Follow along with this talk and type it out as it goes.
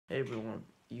Hey everyone,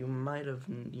 you might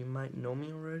know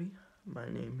me already. My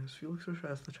name is Felix Fisher,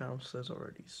 as the channel says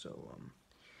already. So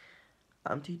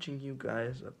I'm teaching you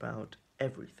guys about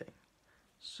everything.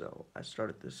 So I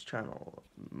started this channel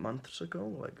months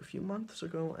ago, like a few months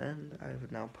ago, and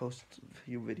I've now posted a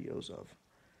few videos of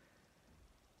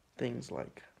things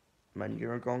like my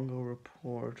Nyiragongo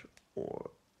report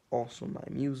or also my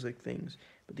music things.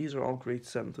 But these are all grade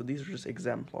 7, so these are just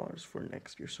exemplars for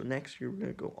next year. So next year we're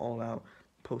gonna go all out,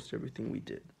 post everything we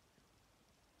did.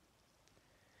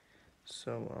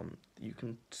 So you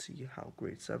can see how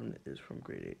grade 7 is from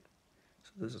grade 8.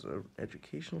 So this is an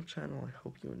educational channel. I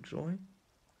hope you enjoy.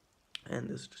 And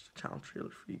this is just a channel trailer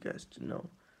for you guys to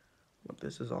know what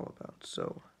this is all about.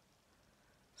 So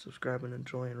subscribe and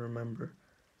enjoy, and remember,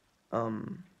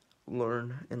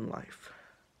 learn in life.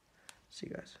 See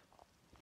you guys.